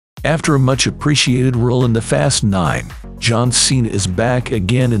After a much appreciated role in the Fast 9, John Cena is back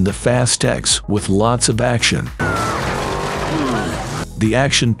again in the Fast X with lots of action. The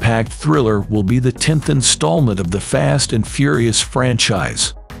action-packed thriller will be the 10th installment of the Fast and Furious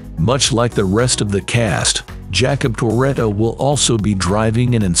franchise. Much like the rest of the cast, Jacob Toretto will also be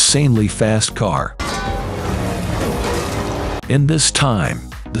driving an insanely fast car. In this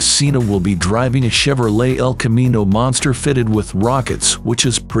time, the Cena will be driving a Chevrolet El Camino monster fitted with rockets, which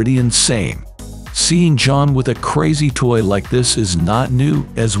is pretty insane. Seeing John with a crazy toy like this is not new,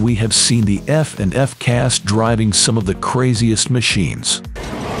 as we have seen the F cast driving some of the craziest machines.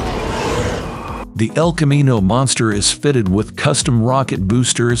 The El Camino monster is fitted with custom rocket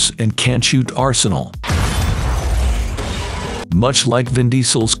boosters and can shoot arsenal. Much like Vin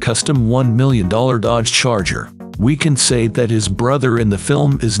Diesel's custom $1 million Dodge Charger, we can say that his brother in the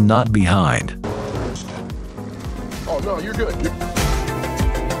film is not behind. Oh no, you're good.